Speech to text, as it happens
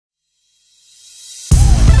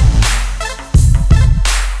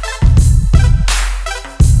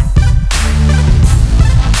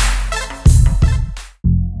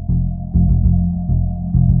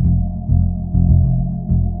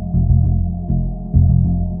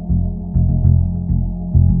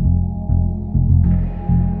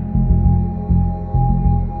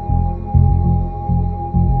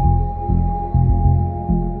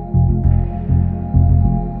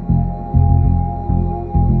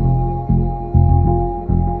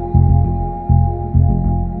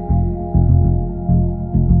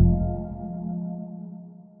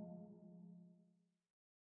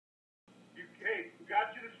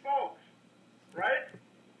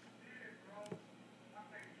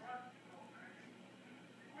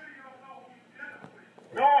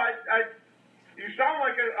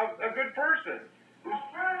person who's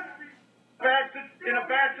in a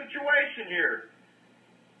bad situation here.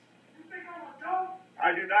 You think I'm a dope?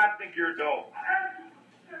 I do not think you're a dope. I asked you for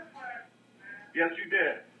step class, man. Yes, you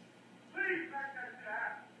did. Please make that shit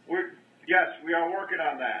happen. Yes, we are working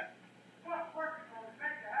on that. What's working on it?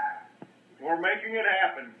 Make it happen. We're making it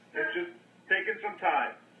happen. It's just taking some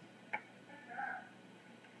time. Make it happen.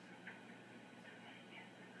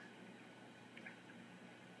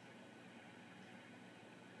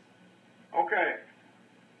 Okay.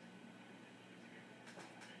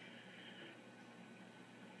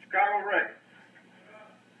 Chicago Rick.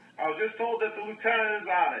 I was just told that the lieutenant is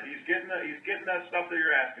on it. He's getting that stuff that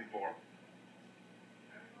you're asking for.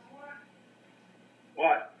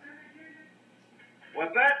 What?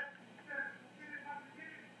 What's that?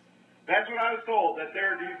 That's what I was told. That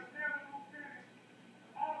they're.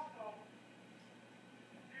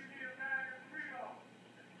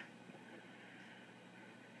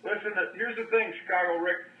 Listen, here's the thing, Chicago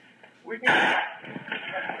Rick. We can.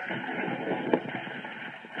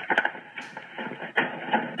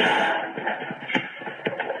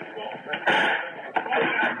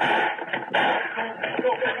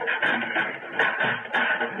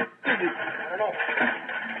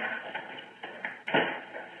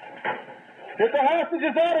 Get the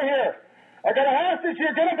hostages out of here. I got a hostage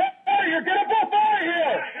here. Get them out of here. Get them both out of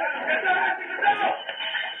here. Get the hostages out.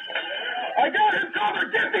 I got him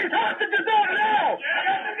covered. Get these hostages out now. I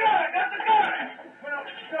got the gun. I got the gun. Well,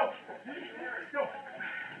 go.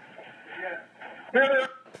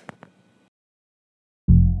 Here.